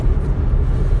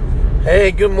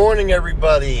Hey, good morning,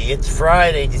 everybody. It's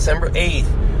Friday, December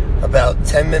 8th, about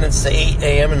 10 minutes to 8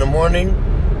 a.m. in the morning,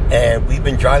 and we've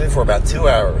been driving for about 2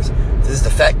 hours. This is the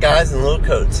Fat Guys in Little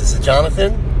Coats. This is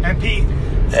Jonathan. And Pete.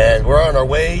 And we're on our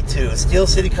way to Steel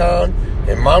City Con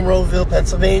in Monroeville,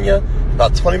 Pennsylvania,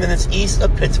 about 20 minutes east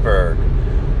of Pittsburgh.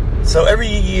 So every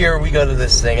year we go to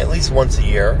this thing, at least once a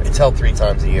year. It's held 3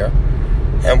 times a year.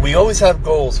 And we always have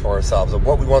goals for ourselves of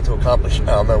what we want to accomplish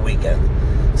on that weekend.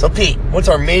 So, Pete, what's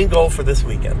our main goal for this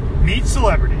weekend? Meet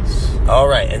celebrities. All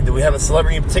right, and do we have a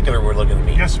celebrity in particular we're looking to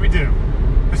meet? Yes, we do.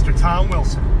 Mr. Tom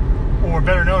Wilson, or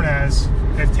better known as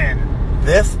Biff Tannen.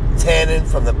 Biff Tannen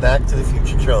from the Back to the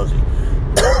Future trilogy.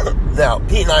 Now,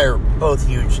 Pete and I are both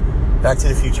huge Back to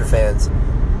the Future fans,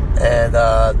 and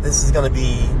this is going to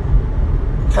be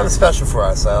kind of special for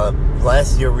us.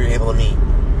 Last year we were able to meet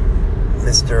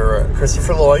Mr.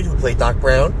 Christopher Lloyd, who played Doc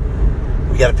Brown.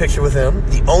 We got a picture with him,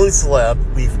 the only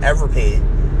celeb we've ever paid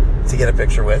to get a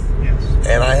picture with. Yes.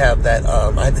 And I have that,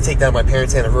 I had to take down my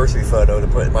parents' anniversary photo to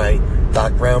put my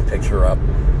Doc Brown picture up.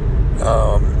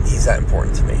 He's that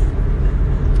important to me.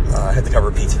 I had to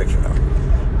cover Pete's picture though.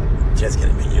 Just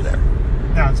kidding, Pete, you're there.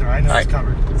 No, it's all right. I know it's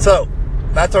covered. So,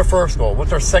 that's our first goal.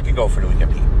 What's our second goal for the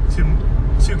weekend, Pete?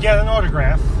 To get an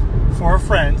autograph for a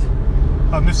friend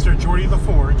of Mr. Geordi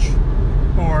LaForge,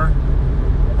 or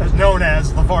known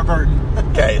as LeVar Burton.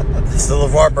 Okay, it's the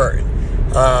LeVar Burton.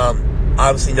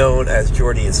 Obviously known as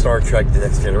Geordi in Star Trek The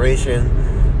Next Generation.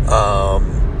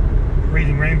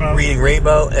 Reading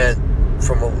Rainbow, and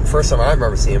from the first time I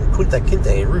remember seeing him, Kunta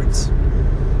Kinte in Roots.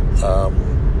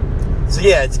 So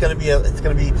yeah, it's gonna be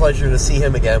a pleasure to see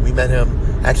him again. We met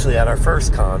him actually at our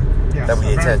first con that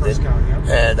we attended,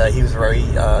 and he was a very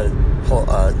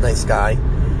nice guy.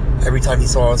 Every time he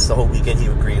saw us the whole weekend, he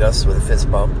would greet us with a fist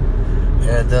bump.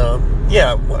 And,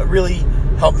 really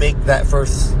helped make that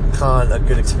first con a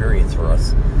good experience for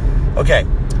us. Okay,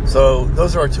 so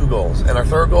those are our 2 goals. And our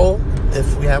third goal,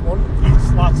 if we have one?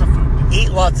 Eat lots of food. Eat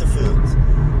lots of food.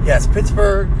 Yes,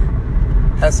 Pittsburgh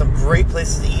has some great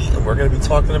places to eat, and we're going to be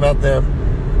talking about them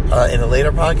in a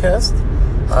later podcast.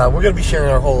 We're going to be sharing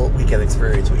our whole weekend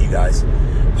experience with you guys.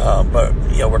 But,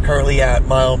 we're currently at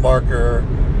mile marker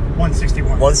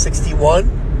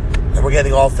 161. And we're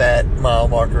getting off at mile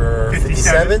marker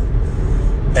 57.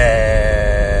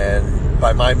 And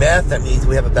by my math, that means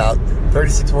we have about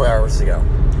 36 more hours to go.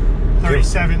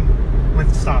 37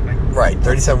 with stopping. Right,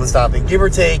 37 with stopping. Give or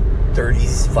take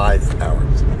 35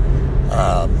 hours.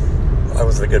 I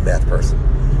wasn't a good math person.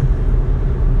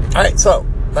 All right, so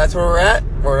that's where we're at.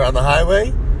 We're on the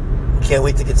highway. We can't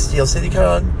wait to get to Steel City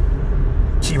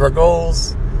Con, achieve our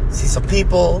goals, see some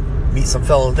people, meet some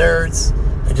fellow nerds,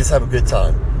 and just have a good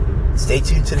time. Stay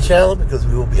tuned to the channel because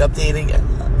we will be updating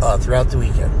throughout the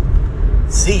weekend.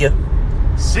 See ya.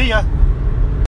 See ya.